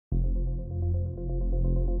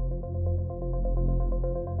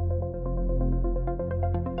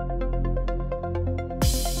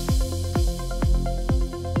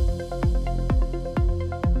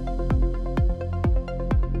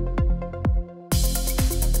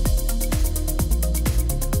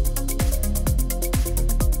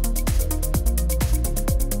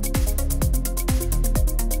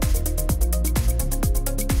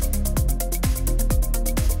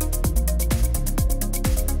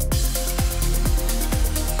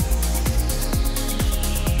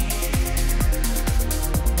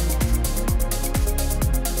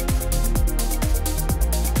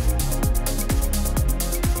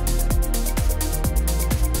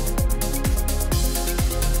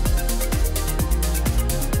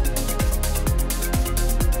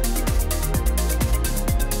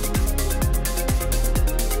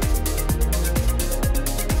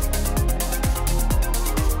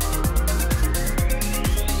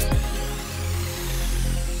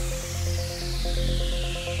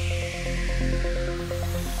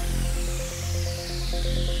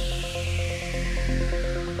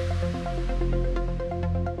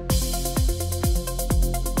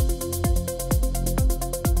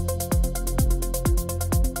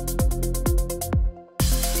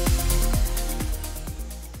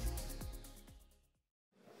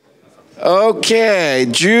Okay,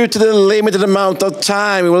 due to the limited amount of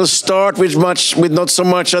time, we will start with not so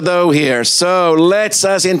much ado here. So let's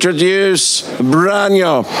us introduce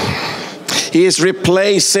Branjo. He is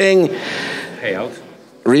replacing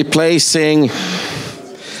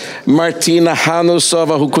Martina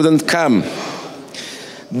Hanusova, who couldn't come.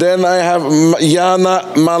 Then I have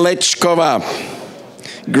Jana Malečková.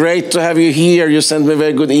 Great to have you here. You sent me a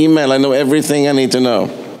very good email. I know everything I need to know.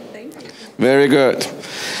 Thank you. Very good.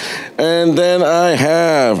 And then I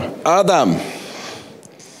have Adam,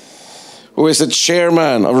 who is the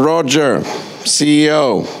chairman of Roger,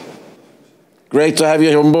 CEO. Great to have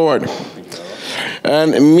you on board.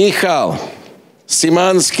 And Michał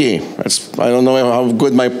Szymański. I don't know how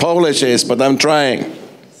good my Polish is, but I'm trying.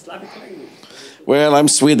 Well, I'm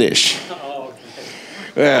Swedish.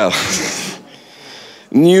 Well,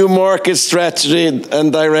 new market strategy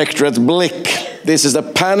and director at BLIK. This is a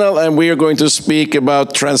panel, and we are going to speak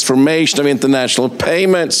about transformation of international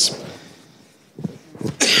payments.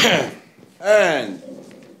 And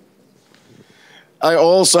I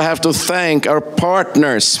also have to thank our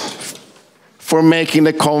partners for making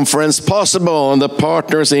the conference possible. And the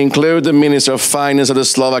partners include the Minister of Finance of the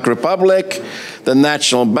Slovak Republic, the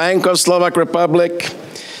National Bank of Slovak Republic,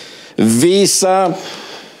 Visa,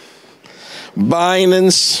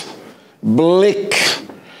 Binance, BLIK,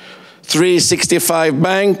 365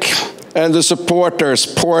 Bank, and the supporters,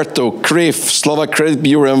 Portu, CRIF, Slovak Credit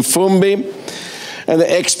Bureau, and Fumbi. And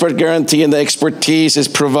the expert guarantee and the expertise is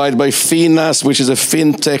provided by FINAS, which is a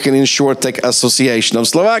Fintech and Insurtech Association of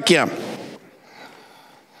Slovakia.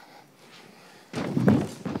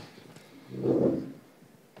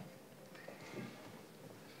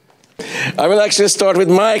 I will actually start with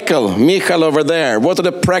Michał over there. What are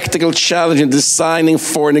the practical challenges in designing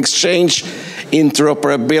foreign exchange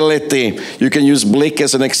interoperability? You can use BLIK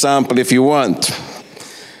as an example if you want.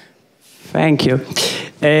 Thank you.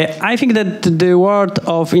 I think that the world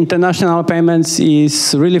of international payments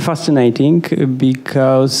is really fascinating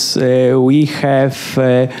because we have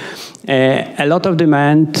a lot of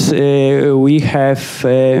demand, we have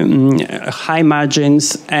high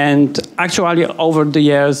margins, and actually over the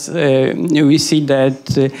years we see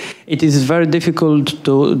that it is very difficult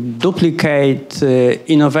to duplicate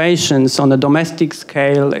innovations on a domestic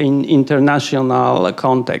scale in international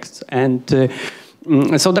contexts. And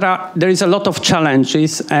so there is a lot of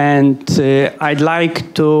challenges, and I'd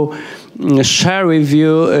like to share with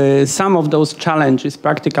you some of those challenges,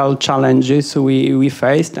 practical challenges we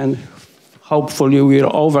faced, and hopefully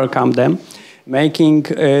we'll overcome them, making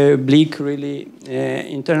BLIK really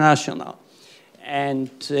international.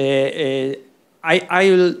 And I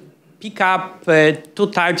will pick up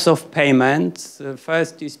two types of payments.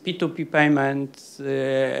 First is P2P payments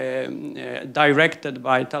directed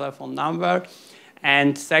by telephone number,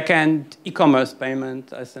 and second, e-commerce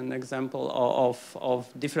payment as an example of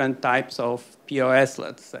different types of POS,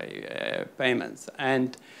 let's say, payments.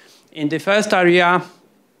 And in the first area,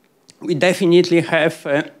 we definitely have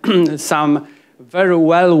some very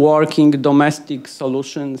well-working domestic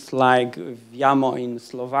solutions like Viamo in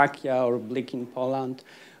Slovakia or BLIK in Poland,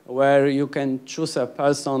 where you can choose a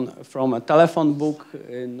person from a telephone book,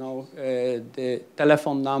 know the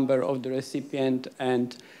telephone number of the recipient,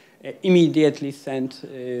 and immediately send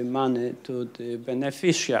money to the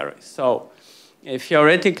beneficiary. So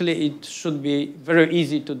theoretically, it should be very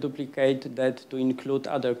easy to duplicate that to include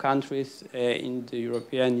other countries in the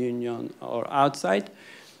European Union or outside.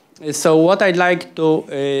 So what I'd like to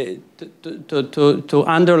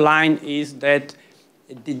underline is that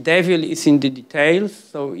the devil is in the details,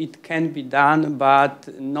 so it can be done, but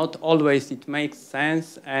not always it makes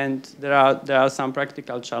sense, and there are some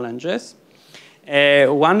practical challenges.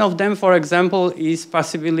 One of them, for example, is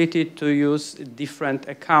possibility to use different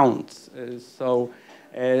accounts. So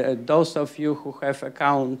those of you who have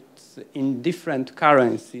accounts in different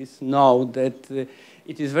currencies know that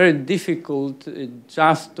it is very difficult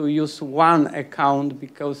just to use one account,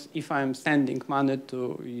 because if I'm sending money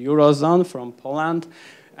to Eurozone from Poland,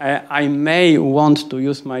 I may want to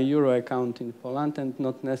use my Euro account in Poland and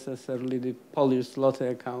not necessarily the Polish Zloty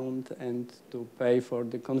account and to pay for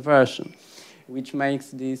the conversion, which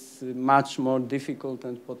makes this much more difficult,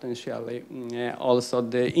 and potentially also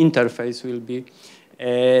the interface will be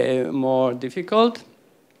more difficult.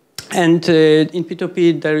 And in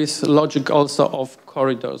P2P, there is logic also of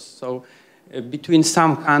corridors. So between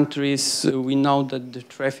some countries, we know that the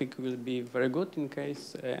traffic will be very good in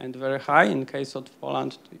case and very high. In case of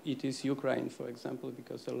Poland, it is Ukraine, for example,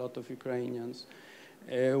 because a lot of Ukrainians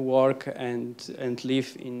work and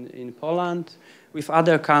live in Poland. With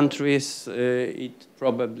other countries,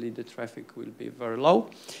 probably the traffic will be very low.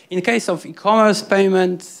 In case of e-commerce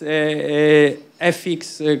payments,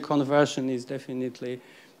 FX conversion is definitely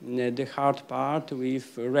the hard part,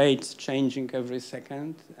 with rates changing every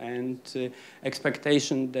second, and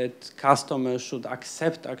expectation that customers should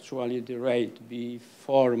accept actually the rate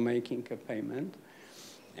before making a payment.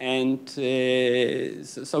 And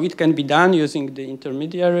so it can be done using the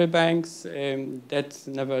intermediary banks. That's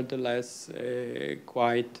nevertheless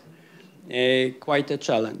quite a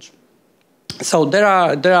challenge. So there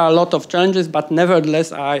are a lot of challenges, but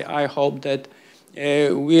nevertheless, I hope that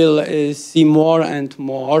we'll see more and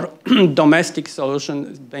more domestic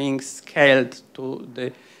solutions being scaled to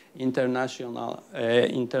the international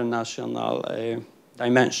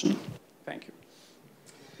dimension. Thank you.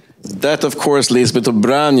 That, of course, leads me to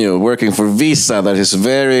Branjo, working for Visa, that is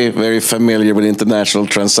very, very familiar with international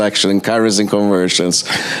transaction and currency conversions.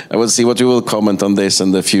 I will see what you will comment on this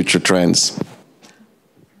and the future trends.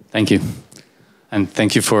 Thank you. And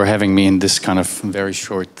thank you for having me in this kind of very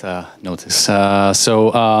short notice.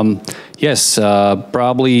 Yes,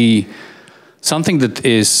 probably something that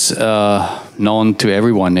is known to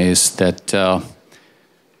everyone is that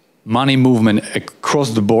money movement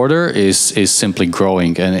across the border is simply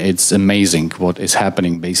growing, and it's amazing what is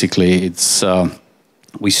happening. Basically, it's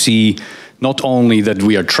we see not only that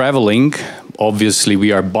we are traveling, obviously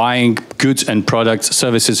we are buying goods and products,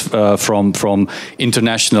 services from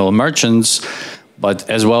international merchants, but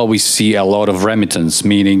as well we see a lot of remittance,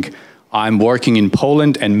 meaning I'm working in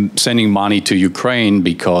Poland and sending money to Ukraine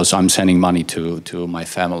because I'm sending money to my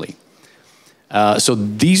family. So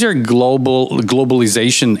these are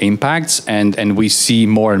globalization impacts, and we see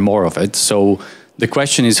more and more of it. So the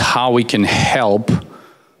question is how we can help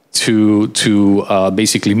to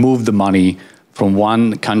basically move the money from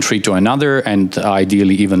one country to another, and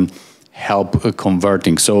ideally even help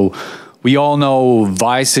converting. So we all know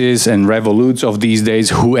Vices and Revoluts of these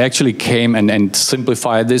days who actually came and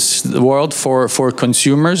simplified this world for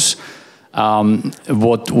consumers.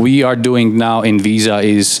 What we are doing now in Visa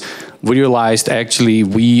is we realized actually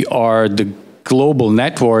we are the global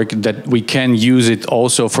network that we can use it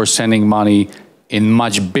also for sending money in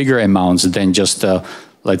much bigger amounts than just,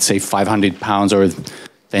 let's say, £500 or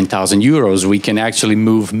 10,000 euros. We can actually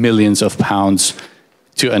move millions of pounds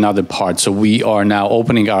to another part. So we are now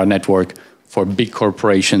opening our network for big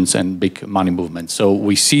corporations and big money movements. So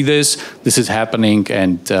we see this is happening,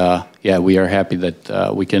 and yeah, we are happy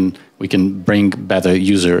that we can bring better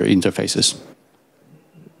user interfaces.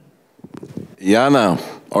 Jana,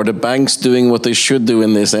 are the banks doing what they should do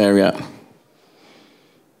in this area?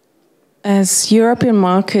 As European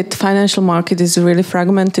market, financial market is really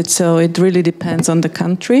fragmented, so it really depends on the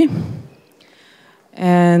country.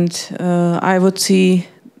 And I would see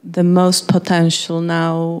the most potential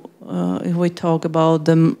now, if we talk about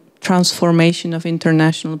the transformation of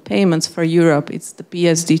international payments for Europe, it's the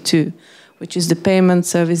PSD2, which is the Payment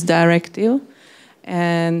Service Directive.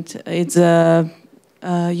 And it's a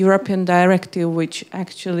European directive which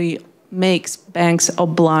actually makes banks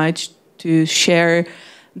obliged to share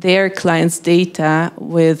their clients' data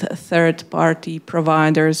with third-party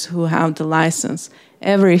providers who have the license.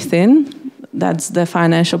 Everifin, that's the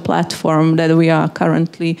financial platform that we are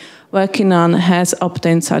currently working on, has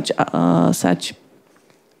obtained such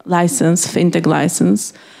license, Fintech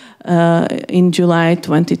license, in July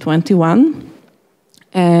 2021.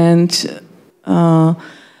 And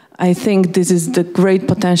I think this is the great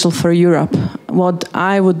potential for Europe. What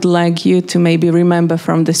I would like you to maybe remember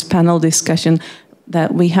from this panel discussion,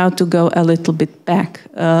 that we have to go a little bit back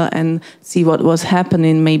and see what was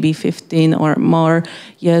happening maybe 15 or more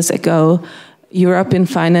years ago. European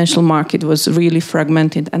financial market was really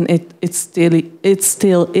fragmented, and it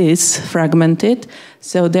still is fragmented.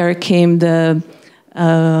 So there came the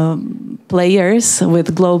players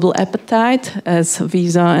with global appetite as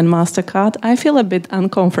Visa and MasterCard. I feel a bit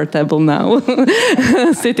uncomfortable now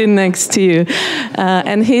sitting next to you.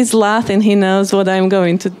 And he's laughing, he knows what I'm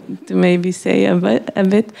going to maybe say a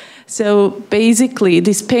bit. So basically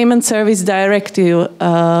this Payment Service Directive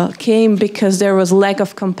came because there was lack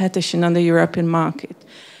of competition on the European market.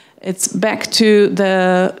 It's back to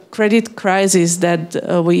the credit crisis that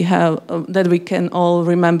we can all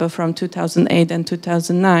remember from 2008 and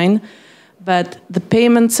 2009. But the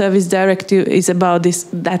Payment Service Directive is about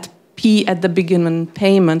that P at the beginning,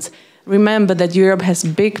 payments. Remember that Europe has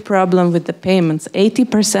big problem with the payments.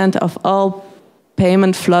 80% of all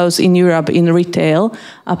payment flows in Europe in retail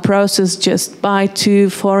are processed just by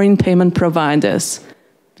 2 foreign payment providers,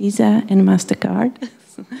 Visa and MasterCard.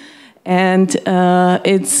 And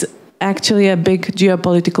it's actually a big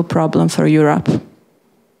geopolitical problem for Europe.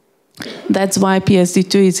 That's why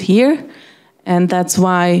PSD2 is here, and that's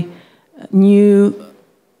why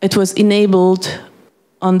it was enabled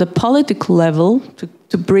on the political level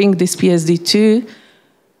to bring this PSD2.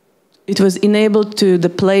 It was enabled to the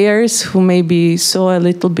players who maybe saw a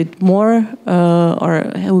little bit more or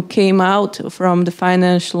who came out from the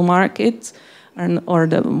financial markets or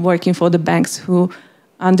working for the banks who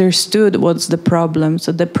understood what's the problem.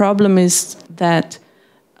 So the problem is that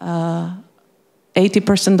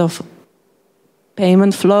 80% of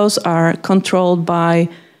payment flows are controlled by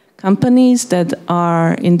companies that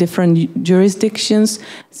are in different jurisdictions.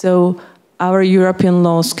 So our European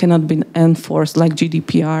laws cannot be enforced, like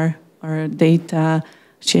GDPR or data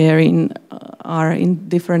sharing are in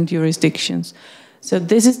different jurisdictions. So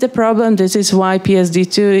this is the problem. This is why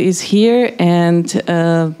PSD2 is here, and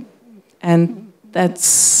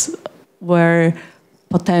that's where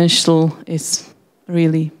potential is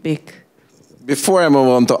really big. Before I move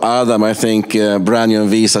on to Adam, I think Branyo and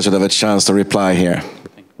Visa should have a chance to reply here.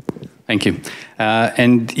 Thank you.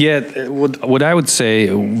 And yeah, what I would say,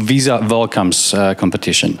 Visa welcomes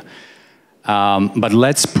competition. But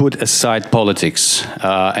let's put aside politics.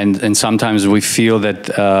 And sometimes we feel that,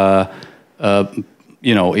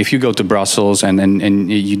 you know, if you go to Brussels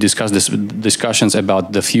and you discuss discussions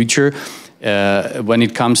about the future, when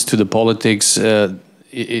it comes to the politics,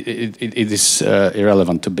 it is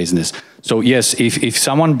irrelevant to business. So yes, if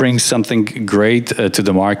someone brings something great to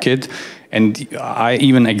the market, and I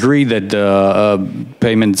even agree that the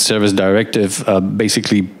Payment Service Directive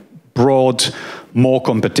basically brought more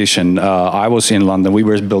competition. I was in London. We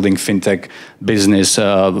were building fintech business.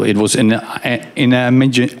 It was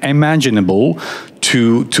unimaginable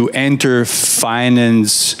to enter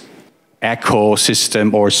finance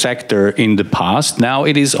ecosystem or sector in the past. Now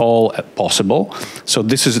it is all possible. So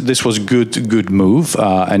this was good move,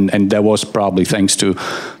 and that was probably thanks to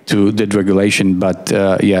the regulation. But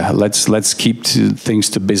yeah, let's keep things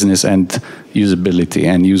to business and usability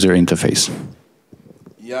and user interface.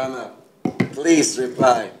 Jana, please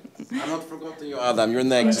reply. I'm not forgetting you, Adam. You're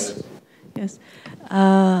next. Yes.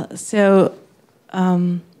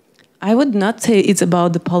 I would not say it's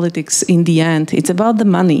about the politics in the end. It's about the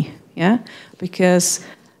money. Yeah, because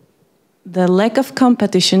the lack of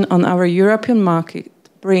competition on our European market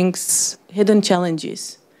brings hidden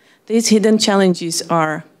challenges. These hidden challenges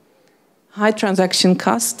are high transaction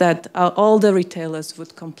costs that all the retailers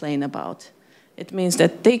would complain about. It means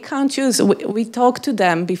that they can't choose. We talked to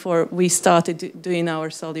them before we started doing our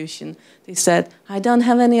solution. They said, I don't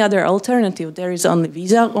have any other alternative. There is only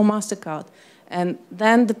Visa or MasterCard. And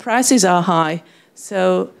then the prices are high.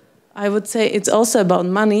 So I would say it's also about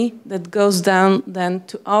money that goes down then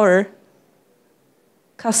to our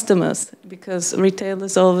customers, because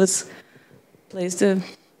retailers always place the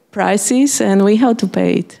prices and we have to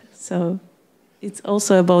pay it. So it's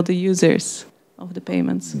also about the users of the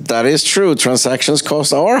payments. That is true. Transactions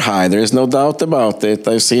costs are high. There is no doubt about it.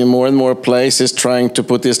 I've seen more and more places trying to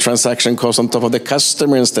put this transaction cost on top of the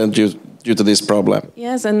customer instead due to this problem.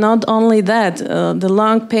 Yes, and not only that, the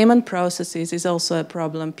long payment processes is also a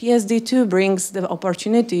problem. PSD2 brings the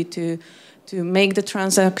opportunity to make the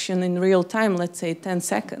transaction in real time, let's say 10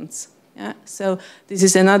 seconds. Yeah? So this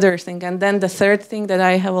is another thing. And then the third thing that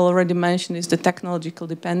I have already mentioned is the technological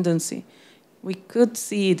dependency. We could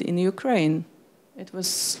see it in Ukraine. It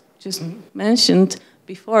was just mentioned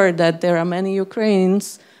before that there are many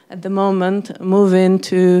Ukrainians at the moment moving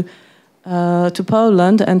to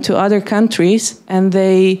Poland and to other countries, and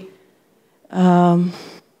they,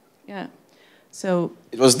 yeah. So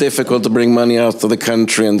it was difficult to bring money out of the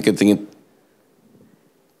country and getting it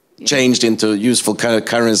changed into useful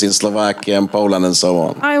currency in Slovakia and Poland and so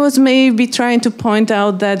on. I was maybe trying to point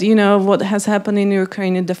out that, you know, what has happened in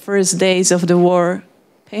Ukraine in the first days of the war,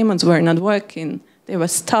 payments were not working. They were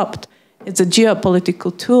stopped. It's a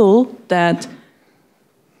geopolitical tool that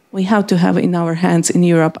we have to have in our hands in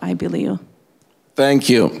Europe, I believe. Thank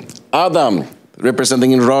you. Adam,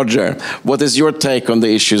 representing Roger, what is your take on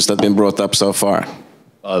the issues that have been brought up so far?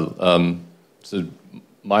 So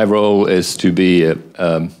my role is to be a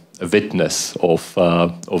witness of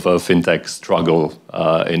a fintech struggle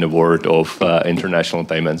in the world of international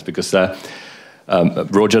payments, because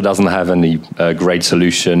Roger doesn't have any great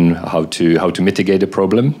solution how to mitigate the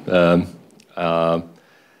problem.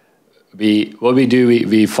 What we do,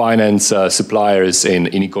 we finance suppliers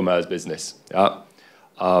in e-commerce business. Yeah?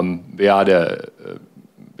 We are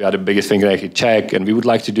the biggest finger in Czech, and we would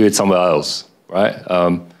like to do it somewhere else, right?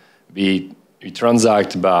 We we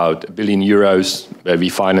transact about €1 billion where we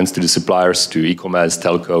finance to the suppliers, to e-commerce,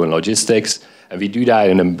 telco, and logistics, and we do that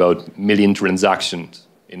in about 1 million transactions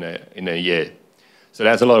in a year. So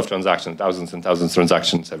that's a lot of transactions, thousands and thousands of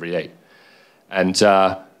transactions every day. And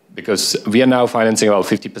because we are now financing about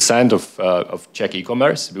 50% of Czech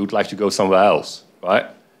e-commerce, we would like to go somewhere else, right?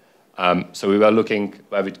 So we were looking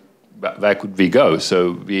where could we go?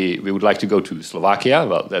 So we would like to go to Slovakia.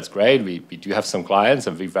 Well, that's great. We do have some clients,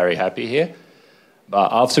 and we're very happy here. But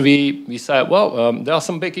after we said, well, there are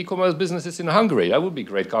some big e-commerce businesses in Hungary. That would be a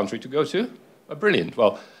great country to go to. Brilliant.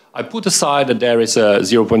 Well, I put aside that there is a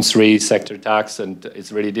 0.3 sector tax, and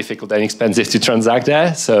it's really difficult and expensive to transact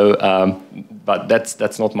there. So, but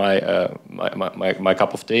that's not my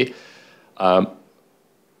cup of tea.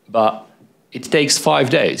 But it takes 5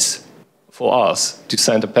 days for us to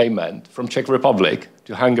send a payment from Czech Republic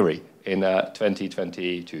to Hungary in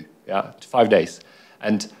 2022. Yeah, 5 days.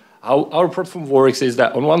 And how our platform works is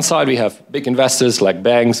that on one side we have big investors like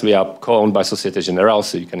banks. We are co-owned by Société Générale,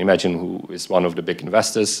 so you can imagine who is one of the big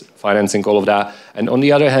investors financing all of that. And on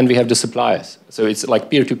the other hand, we have the suppliers. So it's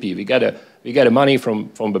like peer-to-peer. We get the money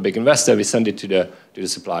from the big investor. We send it to the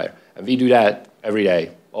supplier, and we do that every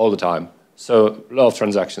day, all the time. So a lot of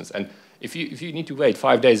transactions. And if you need to wait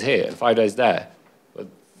 5 days here and 5 days there, well,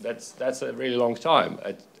 that's a really long time.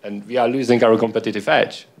 And we are losing our competitive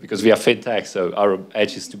edge because we are fintech, so our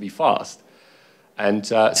edge is to be fast. And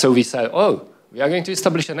so we said, oh, we are going to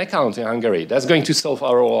establish an account in Hungary. That's going to solve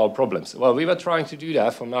all our problems. Well, we were trying to do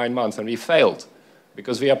that for 9 months, and we failed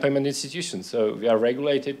because we are payment institutions. So we are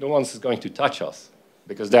regulated. No one's going to touch us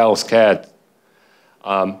because they're all scared.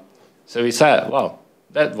 So we said, well,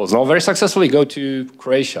 that was not very successful. We go to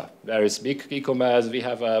Croatia. There is big e-commerce. We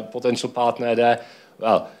have a potential partner there.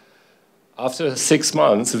 Well, after 6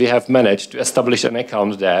 months, we have managed to establish an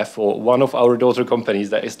account there for one of our daughter companies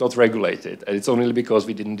that is not regulated. And it's only because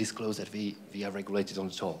we didn't disclose that we are regulated on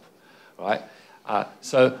the top, right?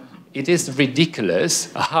 So it is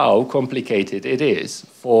ridiculous how complicated it is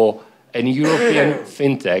for a European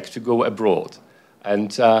fintech to go abroad.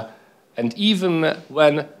 And even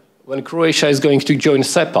when Croatia is going to join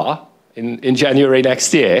SEPA in January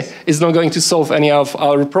next year, it's not going to solve any of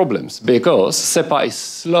our problems because SEPA is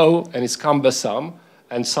slow and it's cumbersome,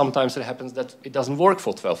 and sometimes it happens that it doesn't work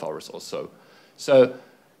for 12 hours or so. So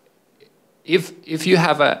if you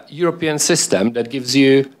have a European system that gives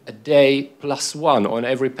you a day +1 on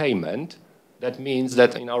every payment, that means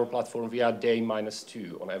that in our platform we are day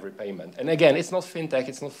 -2 on every payment. And again, it's not fintech,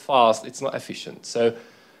 it's not fast, it's not efficient. So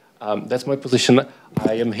that's my position.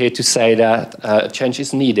 I am here to say that change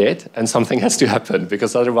is needed and something has to happen,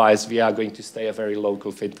 because otherwise we are going to stay a very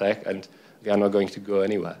local fintech and we are not going to go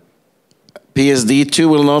anywhere. PSD2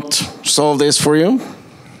 will not solve this for you?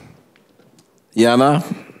 Jana?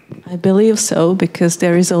 I believe so, because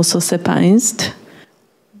there is also SEPA Inst,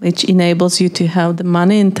 which enables you to have the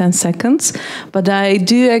money in 10 seconds. But I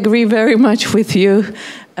do agree very much with you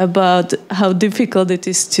about how difficult it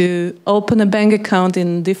is to open a bank account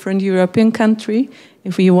in a different European country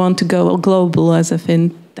if we want to go global as a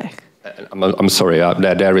fintech. I'm sorry,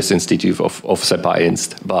 there is institute of SEPA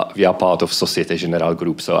Inst, but we are part of Société Générale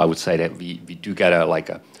group, so I would say that we do get a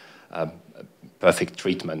perfect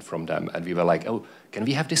treatment from them. And we were like, oh, can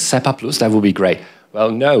we have this SEPA Plus? That would be great. Well,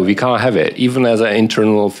 no, we can't have it. Even as an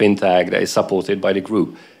internal fintech that is supported by the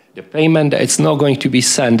group, the payment, it's not going to be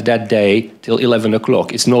sent that day till 11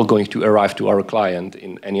 o'clock. It's not going to arrive to our client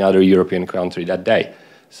in any other European country that day.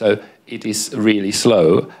 So it is really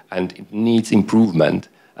slow and it needs improvement.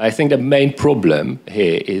 I think the main problem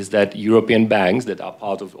here is that European banks that are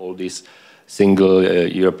part of all these single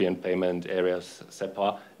European payment areas,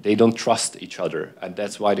 SEPA, they don't trust each other. And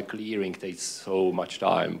that's why the clearing takes so much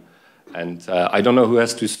time. And I don't know who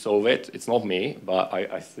has to solve it. It's not me, but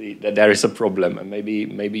I see that there is a problem, and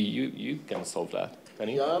maybe you can solve that. Can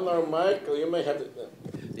you? Jan or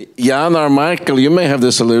Michael, you may have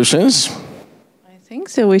the solutions. I think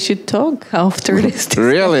so. We should talk after this.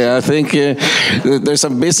 Really, I think there's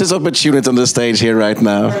some business opportunity on the stage here right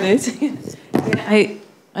now.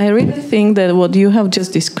 I really think that what you have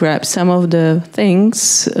just described, some of the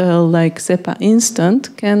things like SEPA Instant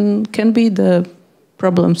can be the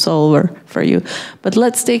problem solver for you. But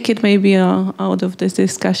let's take it maybe out of this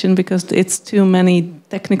discussion because it's too many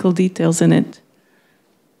technical details in it.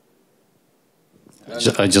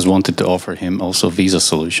 I just wanted to offer him also visa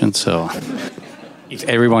solution. So if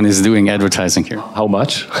everyone is doing advertising here. How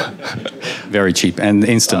much? Very cheap and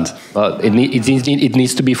instant. But it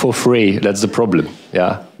needs to be for free. That's the problem.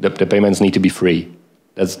 Yeah, the payments need to be free.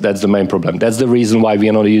 That's the main problem. That's the reason why we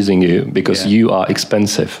are not using you, because you are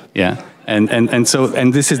expensive. Yeah.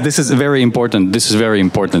 And this is very important. This is very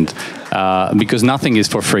important because nothing is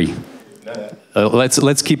for free.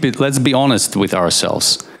 Let's be honest with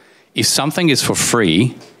ourselves. If something is for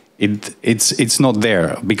free, it's not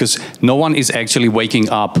there, because no one is actually waking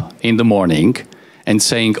up in the morning and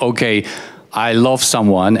saying, okay, I love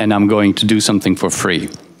someone and I'm going to do something for free.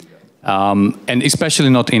 And especially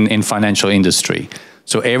not in financial industry.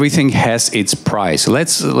 So everything has its price.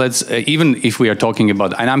 Let's even if we are talking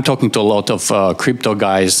about, and I'm talking to a lot of crypto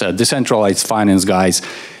guys, decentralized finance guys.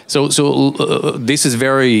 So this is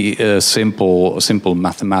very simple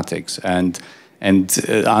mathematics, and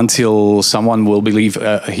until someone will believe,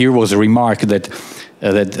 here was a remark that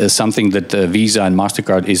something that Visa and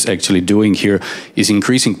MasterCard is actually doing here is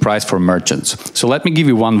increasing price for merchants. So let me give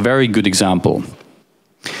you one very good example.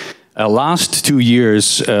 Last 2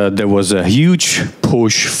 years, there was a huge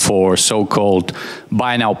push for so-called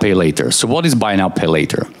buy now, pay later. So what is buy now, pay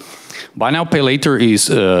later? Buy now, pay later is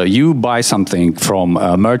you buy something from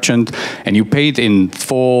a merchant and you pay it in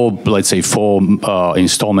let's say four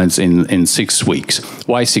installments in 6 weeks.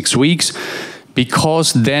 Why 6 weeks?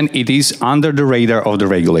 Because then it is under the radar of the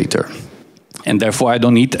regulator. And therefore I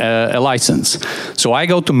don't need a license. So I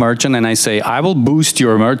go to merchant and I say, I will boost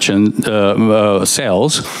your merchant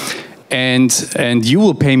sales and you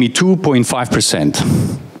will pay me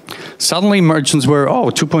 2.5%. Suddenly merchants were,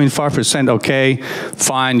 2.5%, okay,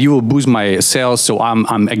 fine, you will boost my sales, so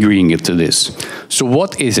I'm agreeing to this. So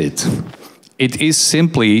what is it? It is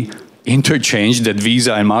simply interchange that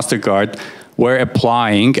Visa and MasterCard were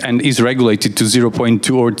applying and is regulated to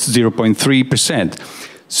 0.2 or 0.3%.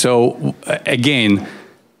 So again,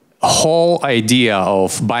 whole idea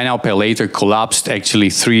of buy now, pay later collapsed actually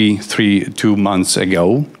 2 months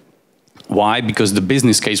ago. Why? Because the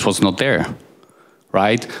business case was not there.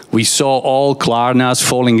 Right? We saw all Klarnas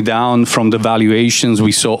falling down from the valuations.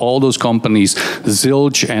 We saw all those companies,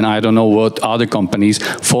 Zilch and I don't know what other companies,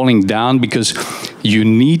 falling down because you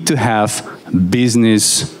need to have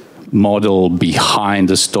business model behind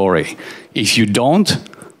the story. If you don't,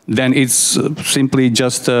 then it's simply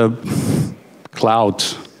just a cloud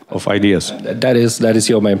of ideas. That is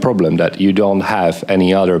your main problem, that you don't have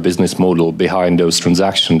any other business model behind those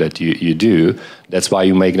transactions that you do. That's why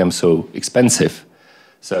you make them so expensive.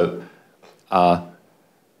 So, how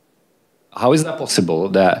is that possible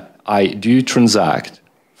that I do transact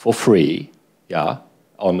for free, yeah,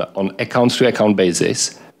 on account-to-account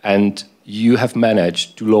basis, and you have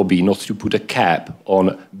managed to lobby not to put a cap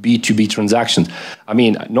on B2B transactions? I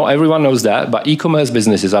mean, not everyone knows that, but e-commerce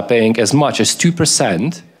businesses are paying as much as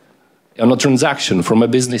 2% on a transaction from a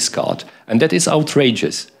business card, and that is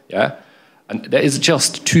outrageous, yeah, and that is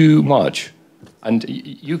just too much. And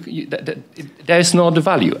there is no other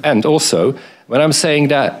value. And also, when I'm saying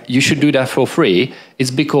that you should do that for free, it's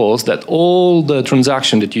because that all the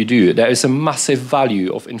transaction that you do, there is a massive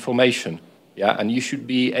value of information, yeah, and you should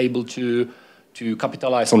be able to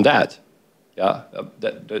capitalize on that, yeah.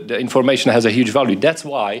 The information has a huge value. That's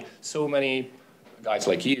why so many guys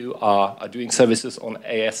like you are doing services on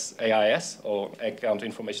AIS or account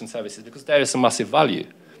information services, because there is a massive value.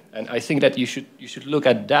 And I think that you should look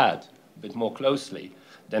at that a bit more closely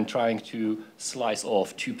than trying to slice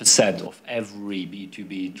off 2% of every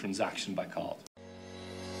B2B transaction by card.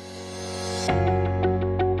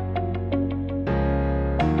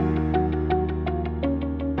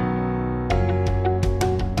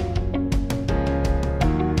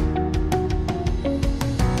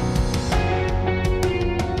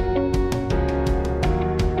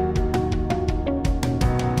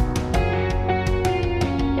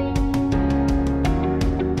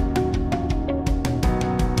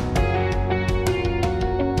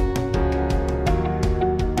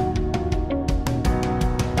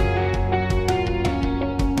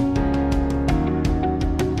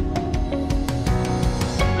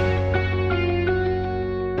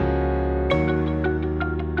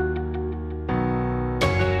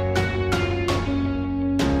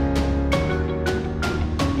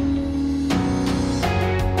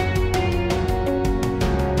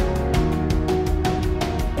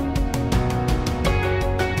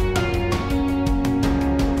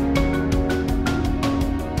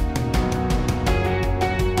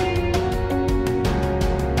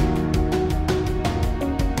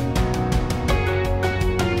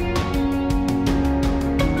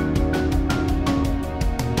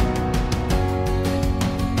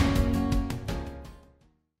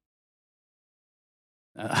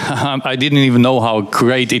 I didn't even know how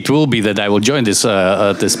great it will be that I will join this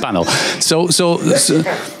this panel.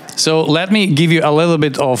 So let me give you a little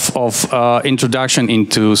bit of introduction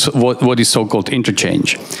into what is so-called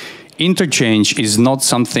interchange. interchange is not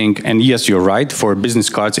something, and yes, you're right, for business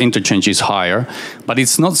cards, interchange is higher, but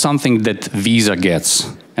it's not something that Visa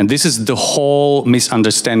gets. And this is the whole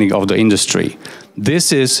misunderstanding of the industry.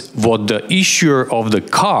 This is what the issuer of the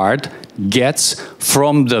card gets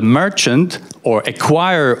from the merchant or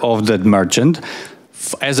acquirer of that merchant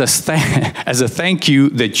as a thank you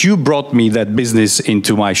that you brought me that business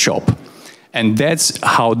into my shop. And that's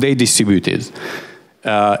how they distribute it.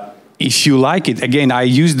 If you like it, again, I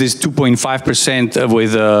use this 2.5%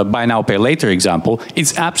 with a buy now, pay later example.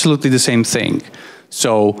 It's absolutely the same thing.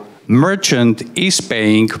 So merchant is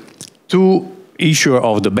paying to issuer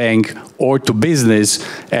of the bank or to business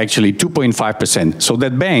actually 2.5%. So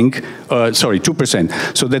that bank,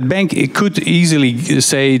 2%. So that bank, it could easily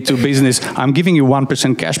say to business, I'm giving you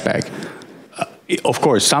 1% cash back. Of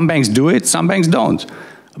course, some banks do it, some banks don't.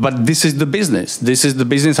 But this is the business. This is the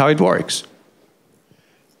business how it works.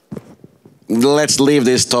 Let's leave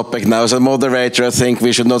this topic now. As a moderator, I think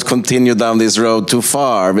we should not continue down this road too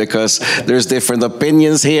far because there's different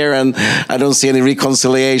opinions here and I don't see any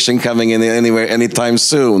reconciliation coming in anywhere anytime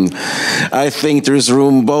soon. I think there's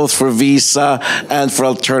room both for Visa and for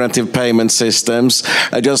alternative payment systems.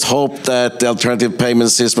 I just hope that the alternative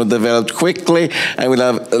payment system developed quickly and will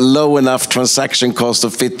have low enough transaction cost to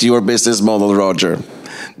fit your business model, Roger.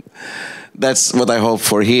 That's what I hope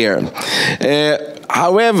for here.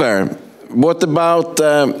 However, what about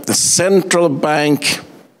central bank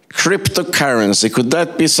cryptocurrency? Could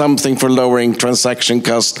that be something for lowering transaction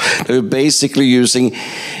costs? They're basically using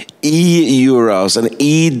e-euros and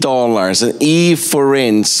e-dollars and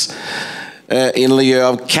e-forints in lieu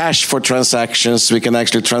of cash for transactions. We can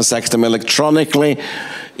actually transact them electronically,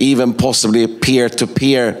 even possibly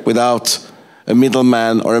peer-to-peer without a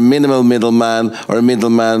middleman or a minimal middleman or a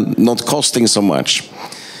middleman not costing so much.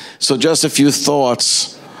 So just a few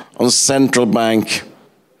thoughts on central bank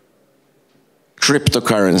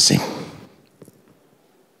cryptocurrency.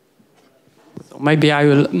 So maybe I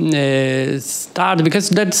will start because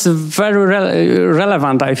that's very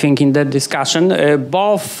relevant, I think, in that discussion,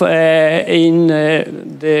 both in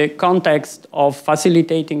the context of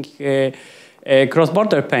facilitating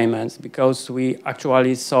cross-border payments, because we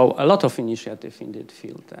actually saw a lot of initiative in that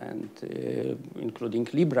field, and including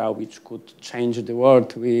Libra, which could change the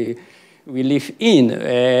world we live in,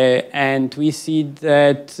 and we see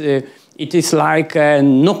that it is like a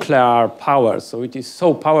nuclear power, so it is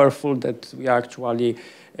so powerful that we are actually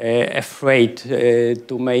afraid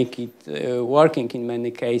to make it working in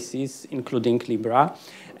many cases, including Libra,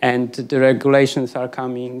 and the regulations are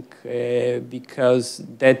coming because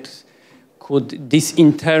that could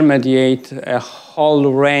disintermediate a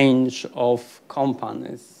whole range of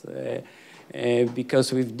companies.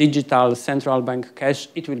 Because with digital central bank cash,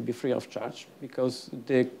 it will be free of charge because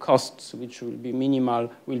the costs, which will be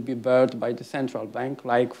minimal, will be borne by the central bank,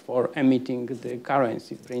 like for emitting the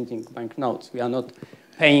currency, printing banknotes. We are not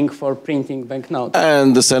paying for printing banknotes.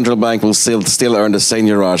 And the central bank will still earn the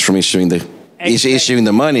seigniorage from issuing the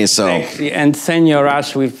money. So. Exactly. And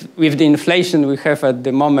seigniorage, with the inflation we have at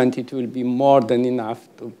the moment, it will be more than enough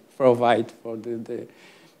to provide for the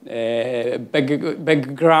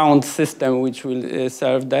background system which will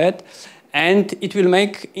serve that, and it will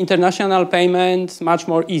make international payments much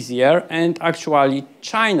more easier, and actually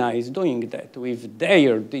China is doing that with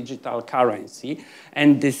their digital currency,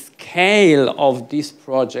 and the scale of this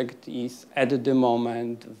project is at the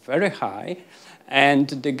moment very high, and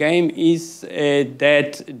the game is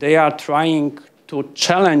that they are trying to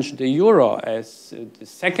challenge the euro as the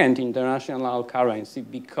second international currency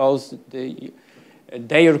because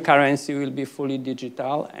their currency will be fully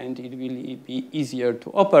digital and it will be easier to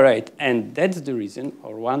operate. And that's the reason,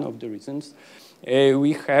 or one of the reasons,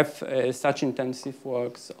 we have such intensive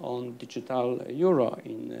works on digital euro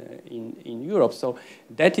in Europe. So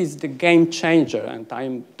that is the game changer, and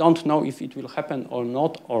I don't know if it will happen or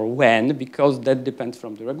not or when, because that depends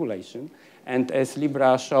from the regulation. And as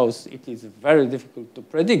Libra shows, it is very difficult to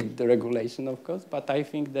predict the regulation, of course, but I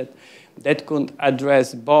think that that could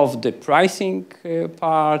address both the pricing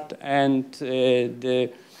part and the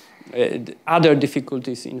other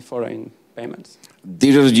difficulties in foreign payments.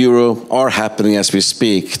 Digital euro are happening as we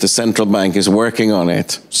speak. The central bank is working on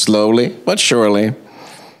it, slowly but surely.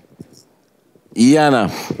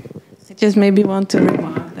 Jana. I just maybe want to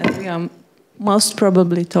remark that we are most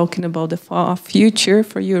probably talking about the far future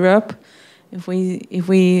for Europe. If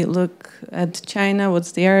we look at China, what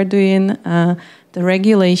they are doing, the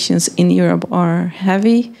regulations in Europe are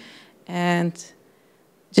heavy. And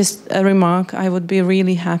just a remark, I would be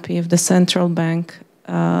really happy if the central bank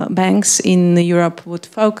banks in Europe would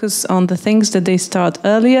focus on the things that they start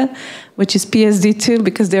earlier, which is PSD2,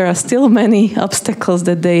 because there are still many obstacles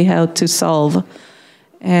that they have to solve.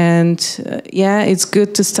 And yeah, it's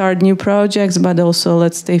good to start new projects, but also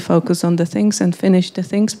let's stay focused on the things and finish the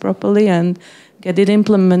things properly and get it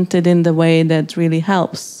implemented in the way that really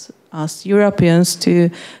helps us Europeans to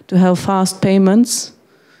have fast payments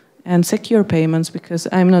and secure payments, because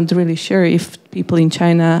I'm not really sure if people in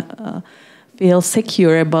China feel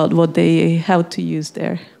secure about what they have to use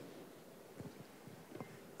there.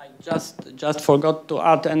 I just forgot to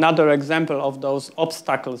add another example of those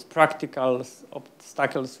obstacles, practical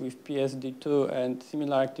obstacles with PSD2 and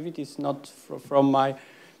similar activities, not from my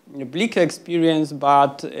BLIK experience,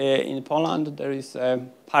 but in Poland there is a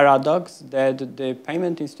paradox that the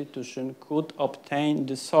payment institution could obtain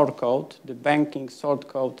the sort code, the banking sort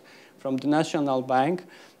code from the national bank,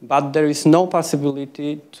 but there is no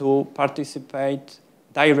possibility to participate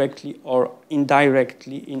directly or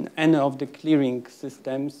indirectly in any of the clearing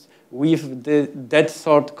systems with that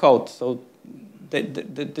sort code. So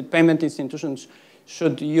the payment institutions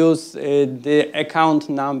should use the account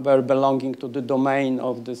number belonging to the domain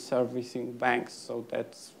of the servicing banks. So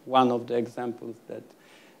that's one of the examples that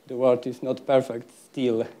the world is not perfect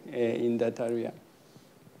still in that area.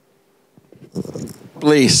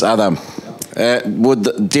 Please, Adam.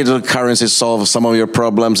 Would digital currency solve some of your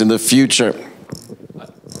problems in the future?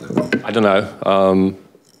 I don't know.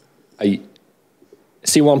 I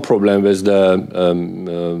see one problem with the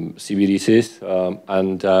CBDCs,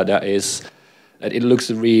 and that is that it looks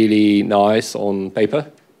really nice on paper,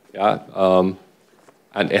 yeah,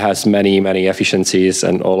 and it has many efficiencies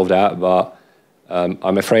and all of that. But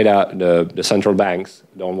I'm afraid that the central banks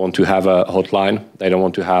don't want to have a hotline. They don't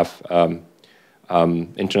want to have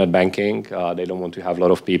internet banking. They don't want to have a lot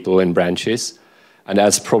of people in branches. And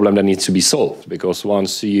that's a problem that needs to be solved, because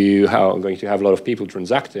once you are going to have a lot of people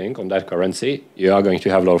transacting on that currency, you are going to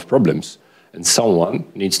have a lot of problems. And someone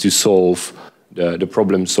needs to solve the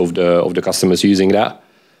problems of the customers using that.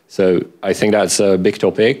 So I think that's a big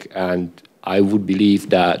topic, and I would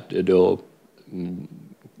believe that the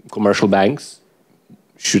commercial banks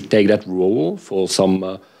should take that role for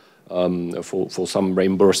some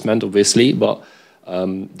reimbursement, obviously, but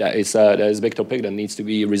that is a big topic that needs to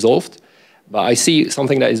be resolved. But I see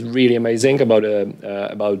something that is really amazing about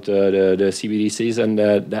the CBDCs, and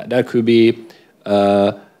that could be,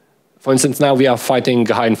 for instance, now we are fighting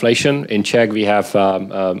high inflation. In Czech, we have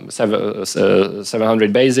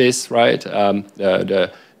 700 basis, right?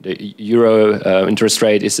 The euro interest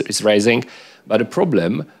rate is rising, but the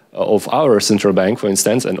problem of our central bank, for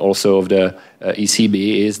instance, and also of the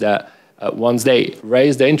ECB, is that once they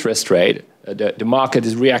raise the interest rate, the market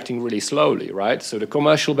is reacting really slowly, right? So the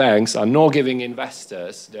commercial banks are not giving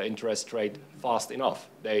investors the interest rate fast enough.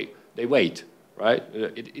 They wait, right?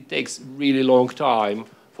 It takes really long time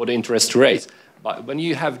for the interest to raise. But when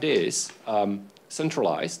you have this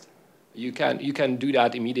centralized, you can do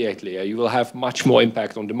that immediately. You will have much more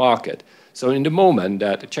impact on the market. So in the moment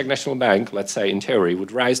that the Czech National Bank, let's say in theory,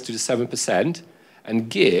 would rise to the 7% and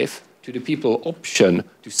give to the people option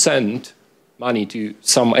to send money to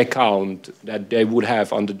some account that they would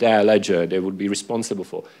have under their ledger, they would be responsible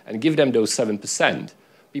for, and give them those 7%,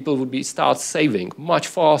 people would start saving much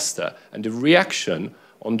faster, and the reaction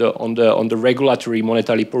on the regulatory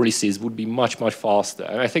monetary policies would be much faster.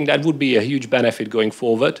 And I think that would be a huge benefit going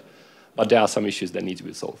forward, but there are some issues that need to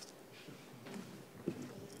be solved.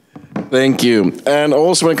 Thank you. And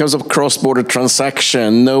also when it comes to cross-border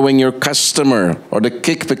transaction, knowing your customer or the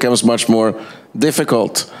kick becomes much more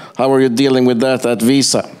difficult. How are you dealing with that at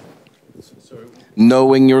Visa? Sorry?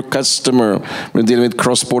 Knowing your customer, we're dealing with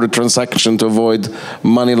cross-border transaction to avoid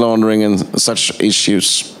money laundering and such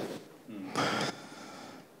issues.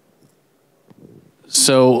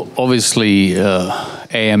 So obviously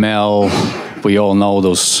AML, we all know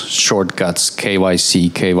those shortcuts,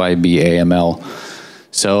 KYC, KYB, AML.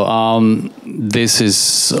 So this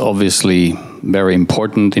is obviously very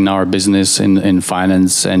important in our business in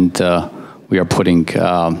finance, and we are putting,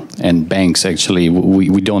 and banks actually,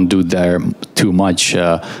 we don't do there too much,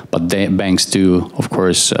 but banks do, of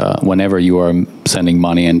course, whenever you are sending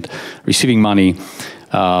money and receiving money.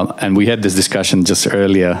 And we had this discussion just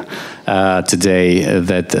earlier today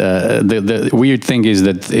that the weird thing is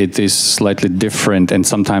that it is slightly different, and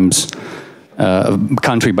sometimes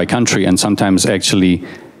country by country, and sometimes actually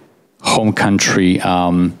home country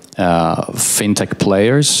fintech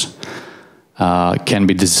players can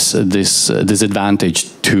be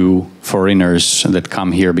disadvantaged to foreigners that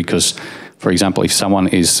come here, because, for example, if someone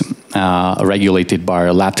is regulated by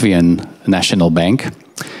a Latvian national bank,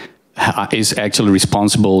 is actually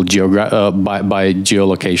responsible by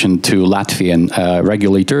geolocation to Latvian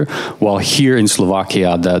regulator, while here in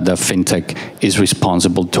Slovakia, the fintech is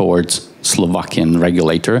responsible towards Slovakian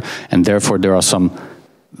regulator, and therefore there are some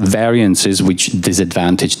variances which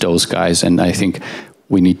disadvantage those guys, and I think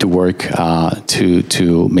we need to work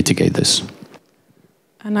to mitigate this.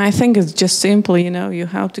 And I think it's just simple, you know, you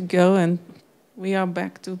have to go, and we are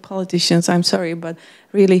back to politicians, I'm sorry, but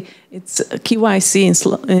really it's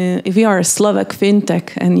KYC. If you are a Slovak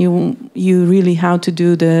fintech and you really have to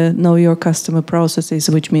do the know your customer processes,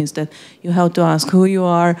 which means that you have to ask who you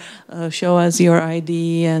are, show us your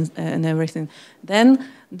ID and everything. Then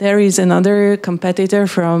there is another competitor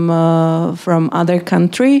from other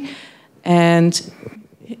country, and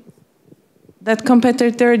that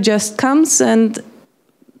competitor just comes and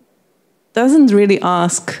doesn't really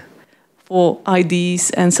ask for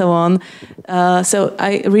IDs and so on. So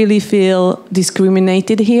I really feel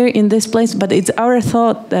discriminated here in this place, but it's our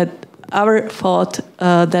fault that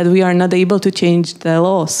we are not able to change the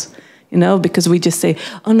laws, you know, because we just say,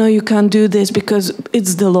 oh no, you can't do this because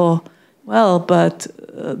it's the law. Well, but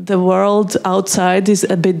the world outside is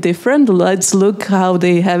a bit different. Let's look how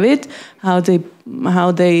they have it, how they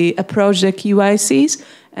approach the KYCs,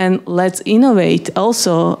 and let's innovate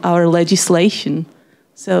also our legislation.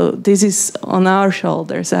 So this is on our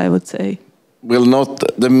shoulders, I would say. Will not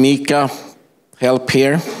the MiCA help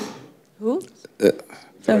here? Who?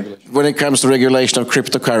 When it comes to regulation of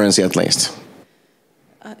cryptocurrency, at least.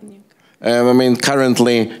 I mean,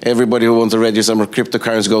 currently, everybody who wants to register some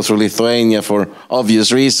cryptocurrency go through Lithuania for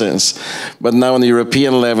obvious reasons. But now on the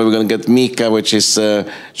European level, we're going to get MiCA, which is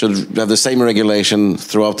should have the same regulation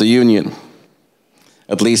throughout the Union,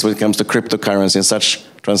 at least when it comes to cryptocurrency and such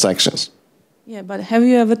transactions. Yeah, but have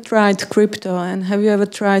you ever tried crypto, and have you ever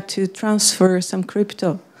tried to transfer some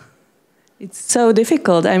crypto? It's so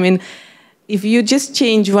difficult. I mean, if you just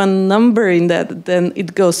change one number in that, then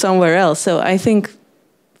it goes somewhere else. So I think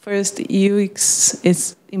first UX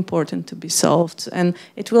is important to be solved, and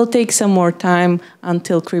it will take some more time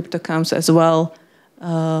until crypto comes as well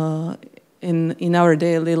in our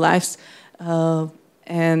daily lives,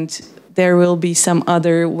 and there will be some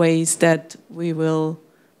other ways that we will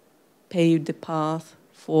pave the path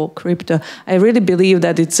for crypto. I really believe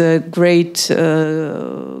that it's a great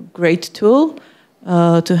tool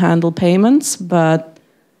to handle payments, but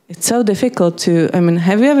it's so difficult to, I mean,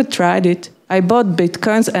 have you ever tried it? I bought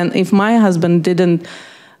Bitcoins, and if my husband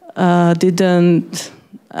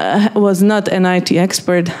was not an IT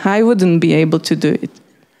expert, I wouldn't be able to do it.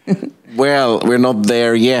 Well, we're not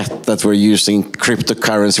there yet that we're using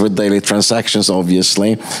cryptocurrency with daily transactions,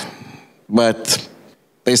 obviously. But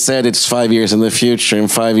they said it's 5 years in the future. In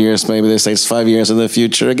 5 years, maybe they say it's 5 years in the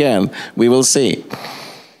future again. We will see.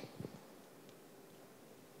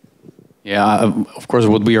 Yeah, of course,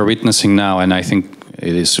 what we are witnessing now, and I think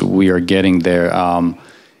we are getting there,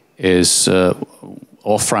 is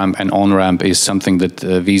off-ramp and on-ramp is something that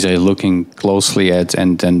Visa is looking closely at,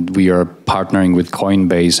 and we are partnering with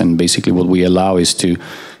Coinbase, and basically what we allow is you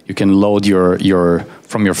can load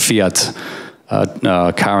from your fiat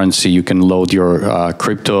currency, you can load your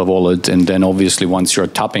crypto wallet, and then obviously once you're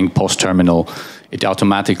tapping POS terminal, it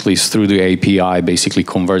automatically through the API basically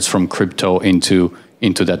converts from crypto into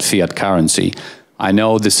that fiat currency. I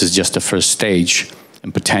know this is just the first stage,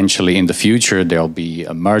 and potentially in the future there'll be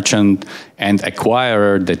a merchant and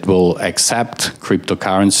acquirer that will accept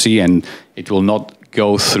cryptocurrency, and it will not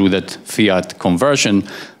go through that fiat conversion.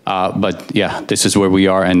 But yeah, this is where we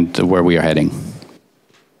are and where we are heading.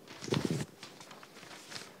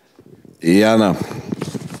 Jana.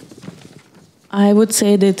 I would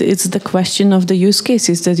say that it's the question of the use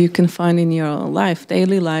cases that you can find in your life,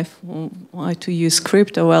 daily life. Why to use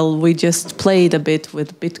crypto? Well, we just played a bit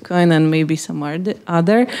with Bitcoin and maybe some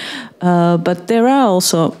other, but there are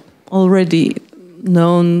also already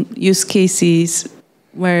known use cases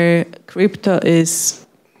where crypto is.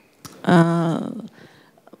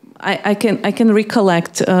 I can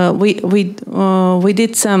recollect. We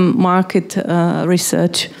did some market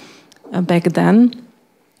research back then.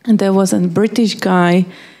 And there was a British guy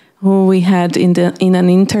who we had in an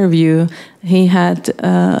interview. He had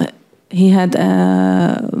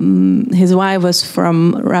his wife was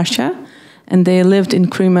from Russia, and they lived in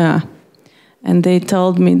Crimea. And he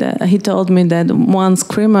told me that once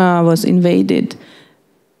Crimea was invaded,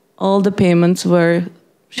 all the payments were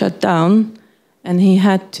shut down, and he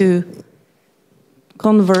had to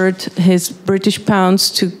convert his British pounds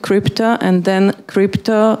to crypto, and then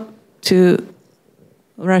crypto to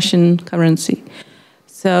Russian currency.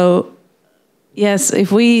 So yes,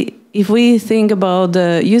 if we if we think about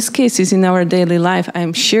the use cases in our daily life,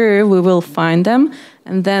 I'm sure we will find them.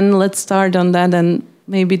 And then let's start on that. And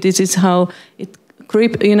maybe this is how it,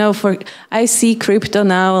 you know, I see crypto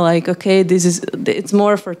now like, okay, it's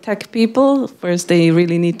more for tech people. First, they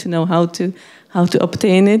really need to know how to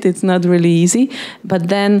obtain it. It's not really easy. But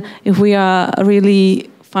then if we are really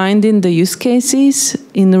finding the use cases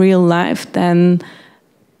in real life, then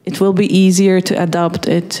it will be easier to adopt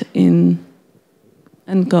it and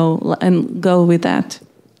go with that.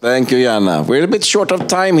 Thank you, Jana. We're a bit short of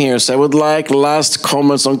time here, so I would like last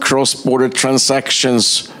comments on cross-border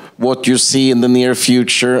transactions, what you see in the near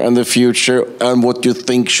future and the future, and what you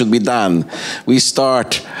think should be done. We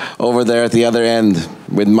start over there at the other end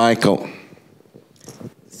with Michał.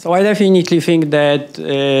 So I definitely think that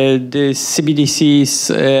the CBDCs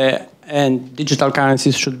and digital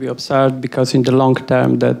currencies should be observed, because in the long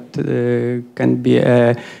term that can be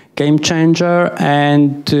a game changer,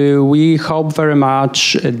 and we hope very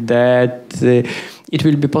much that it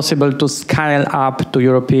will be possible to scale up to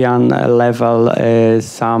European level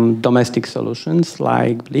some domestic solutions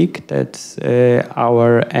like BLIK. That's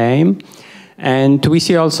our aim. And we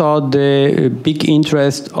see also the big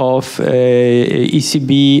interest of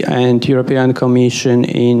ECB and European Commission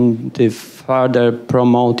in the further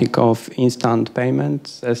promoting of instant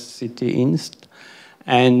payments as CityInst,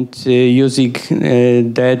 and using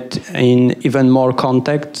that in even more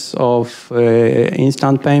contexts of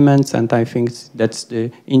instant payments. And I think that's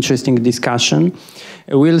the interesting discussion.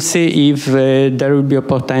 We'll see if there will be a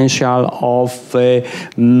potential of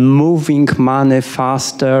moving money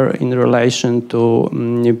faster in relation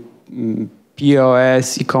to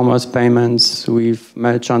POS, e-commerce payments, with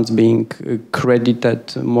merchants being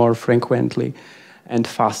credited more frequently and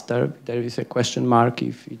faster. There is a question mark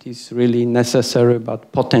if it is really necessary,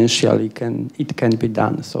 but potentially it can be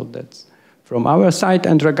done. So that's from our side.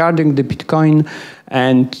 And regarding the Bitcoin,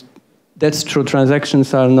 and that's true,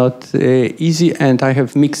 transactions are not easy, and I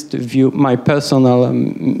have mixed view, my personal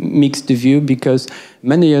mixed view, because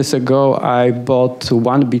many years ago I bought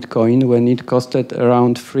 1 Bitcoin when it costed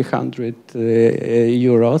around 300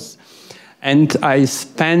 euros. And I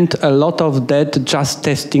spent a lot of that just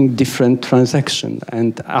testing different transactions.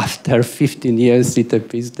 And after 15 years, it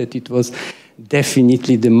appears that it was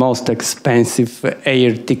definitely the most expensive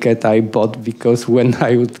air ticket I bought, because when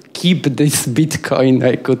I would keep this Bitcoin,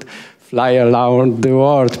 I could fly around the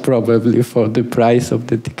world probably for the price of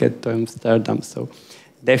the ticket to Amsterdam. So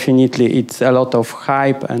definitely it's a lot of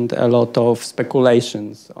hype and a lot of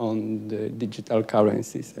speculations on the digital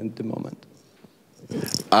currencies at the moment.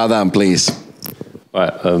 Adam, please.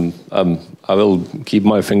 Right, I will keep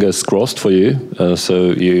my fingers crossed for you,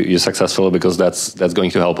 so you're successful, because that's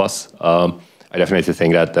going to help us. I definitely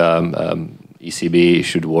think that ECB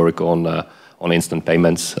should work on instant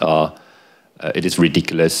payments. It is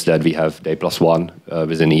ridiculous that we have day plus one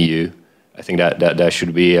within EU. I think that there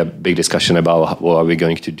should be a big discussion about what are we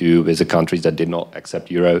going to do with the countries that did not accept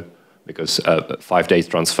euro. Because 5 days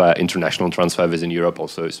transfer, international transfer within Europe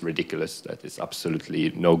also is ridiculous. That is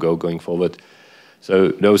absolutely no-go going forward. So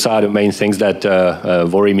those are the main things that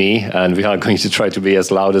worry me, and we are going to try to be as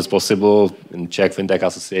loud as possible in Czech Fintech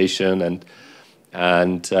Association,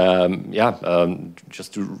 and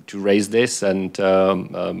just to raise this and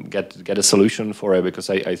get a solution for it, because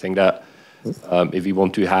I think that if we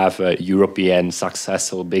want to have European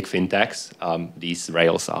successful big fintechs, these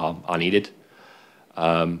rails are needed.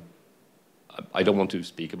 I don't want to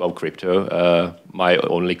speak about crypto. My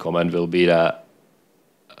only comment will be that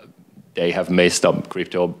they have messed up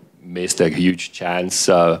crypto, missed a huge chance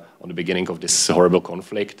on the beginning of this horrible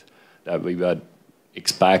conflict, that we would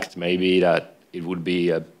expect maybe that it would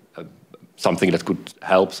be something that could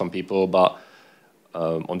help some people, but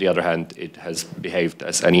on the other hand, it has behaved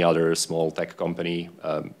as any other small tech company.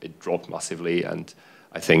 It dropped massively, and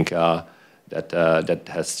I think that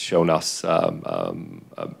has shown us a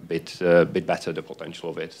bit better the potential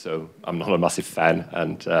of it. So I'm not a massive fan,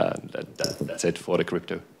 and that's it for the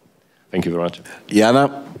crypto. Thank you very much.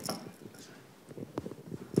 Jana?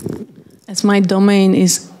 As my domain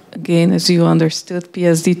is, again, as you understood,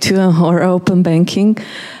 PSD2 or open banking,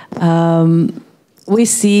 we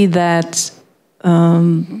see that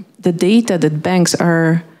the data that banks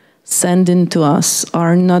are sending to us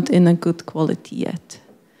are not in a good quality yet.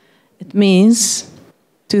 It means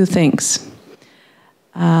two things.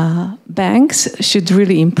 Banks should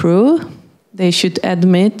really improve. They should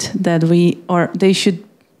admit that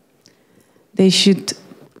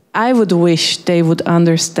I would wish they would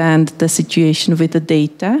understand the situation with the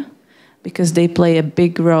data, because they play a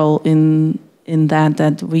big role in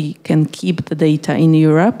that we can keep the data in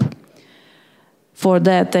Europe. For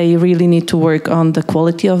that, they really need to work on the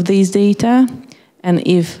quality of these data. And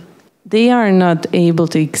if they are not able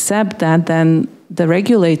to accept that, then the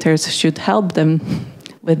regulators should help them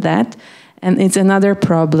with that. And it's another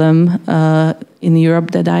problem in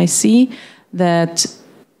Europe that I see, that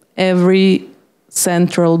every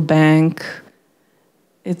central bank,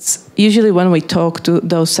 it's usually when we talk to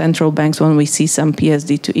those central banks, when we see some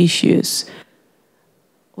PSD2 issues,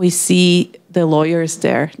 we see the lawyers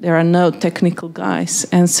there. There are no technical guys.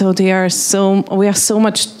 And so we are so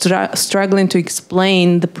much struggling to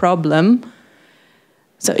explain the problem.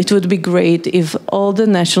 So it would be great if all the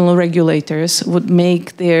national regulators would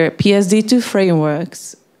make their PSD2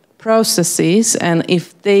 frameworks, processes, and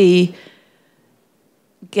if they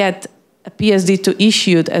get a PSD2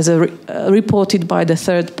 issued as reported by the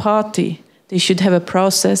third party, they should have a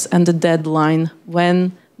process and a deadline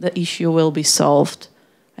when the issue will be solved.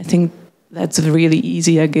 I think that's really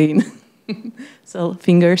easy again. So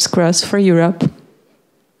fingers crossed for Europe.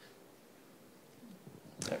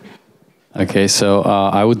 Okay, so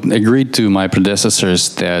I would agree to my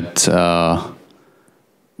predecessors that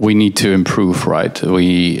we need to improve, right?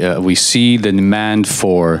 We see the demand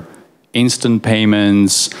for instant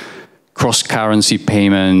payments, cross-currency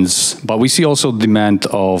payments, but we see also demand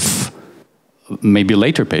of maybe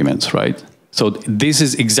later payments, right? So this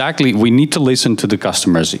is exactly, we need to listen to the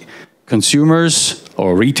customers, consumers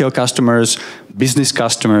or retail customers, business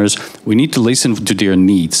customers. We need to listen to their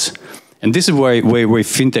needs. And this is where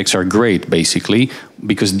fintechs are great, basically,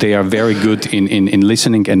 because they are very good in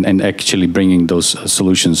listening and actually bringing those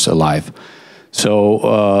solutions alive.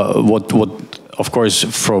 So what of course,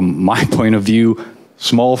 from my point of view,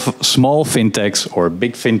 small fintechs or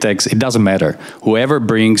big fintechs, it doesn't matter. Whoever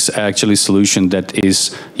brings actually a solution that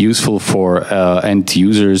is useful for end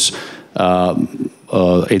users,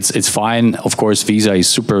 it's fine. Of course, Visa is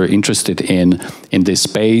super interested in this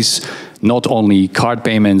space, not only card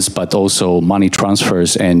payments, but also money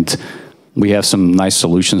transfers. And we have some nice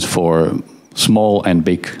solutions for small and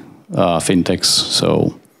big fintechs.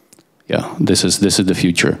 So yeah, this is the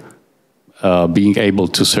future, being able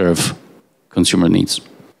to serve consumer needs.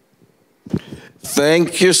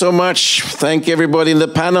 Thank you so much. Thank you, everybody in the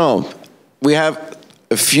panel. We have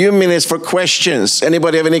a few minutes for questions.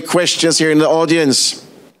 Anybody have any questions here in the audience?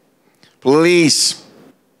 Please.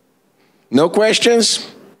 No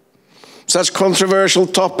questions? Such controversial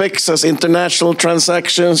topics as international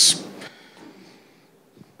transactions.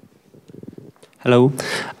 Hello.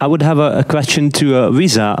 I would have a question to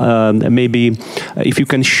Visa. Maybe if you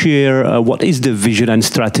can share what is the vision and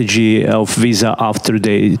strategy of Visa after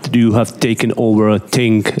you have taken over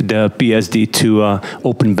Tink, the PSD2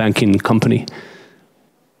 open banking company.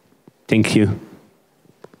 Thank you.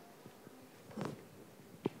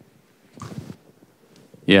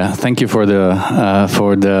 Yeah, thank you for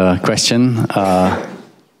the question.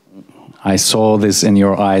 I saw this in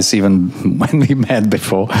your eyes even when we met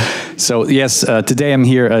before. So yes, today I'm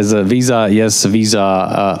here as a Visa. Yes,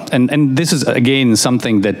 Visa, and this is again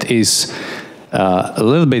something that is a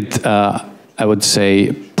little bit, I would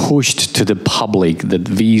say, pushed to the public, that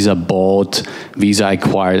Visa bought, Visa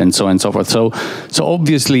acquired, and so on and so forth. So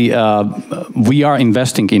obviously we are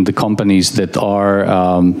investing in the companies that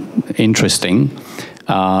are interesting.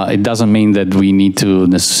 It doesn't mean that we need to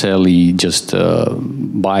necessarily just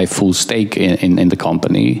buy full stake in the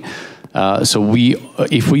company. So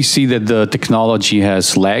if we see that the technology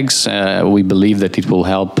has legs, we believe that it will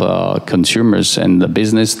help consumers and the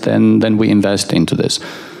business, then we invest into this.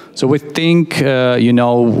 So we think, you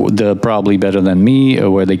know, probably better than me,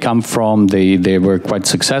 where they come from. They were quite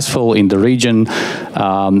successful in the region.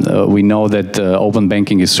 We know that open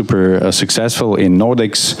banking is super successful in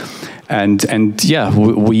Nordics. And yeah,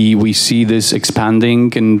 we see this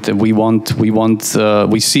expanding, and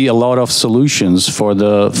we see a lot of solutions for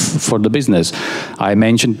the business. I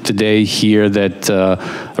mentioned today here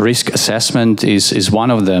that risk assessment is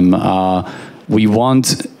one of them.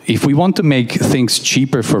 If we want to make things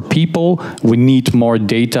cheaper for people, we need more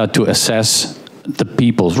data to assess the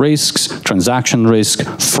people's risks, transaction risk,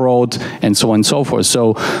 fraud, and so on and so forth.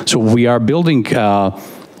 So we are building.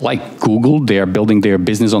 Like Google, they are building their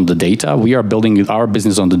business on the data. We are building our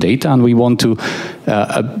business on the data, and we want to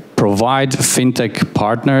provide fintech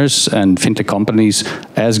partners and fintech companies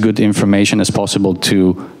as good information as possible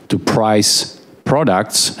to price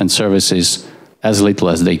products and services as little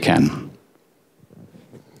as they can.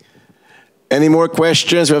 Any more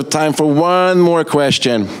questions? We have time for one more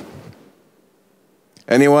question.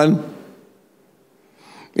 Anyone?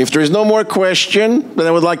 If there is no more question, then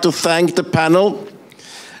I would like to thank the panel.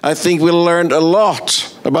 I think we learned a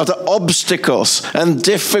lot about the obstacles and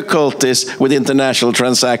difficulties with international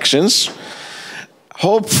transactions.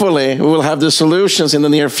 Hopefully, we will have the solutions in the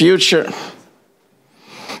near future.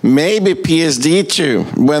 Maybe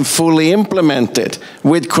PSD2, when fully implemented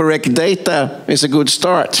with correct data, is a good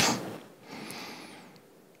start.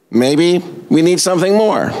 Maybe we need something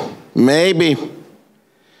more. Maybe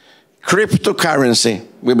cryptocurrency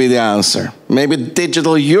will be the answer. Maybe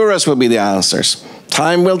digital euros will be the answers.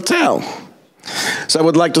 Time will tell. So I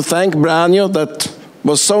would like to thank Branjo, that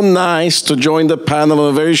was so nice to join the panel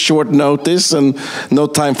on a very short notice and no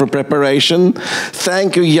time for preparation.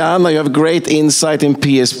 Thank you, Jana, you have great insight in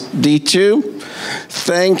PSD2.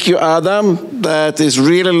 Thank you, Adam, that is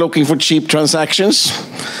really looking for cheap transactions.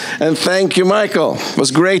 And thank you, Michael. It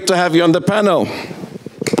was great to have you on the panel.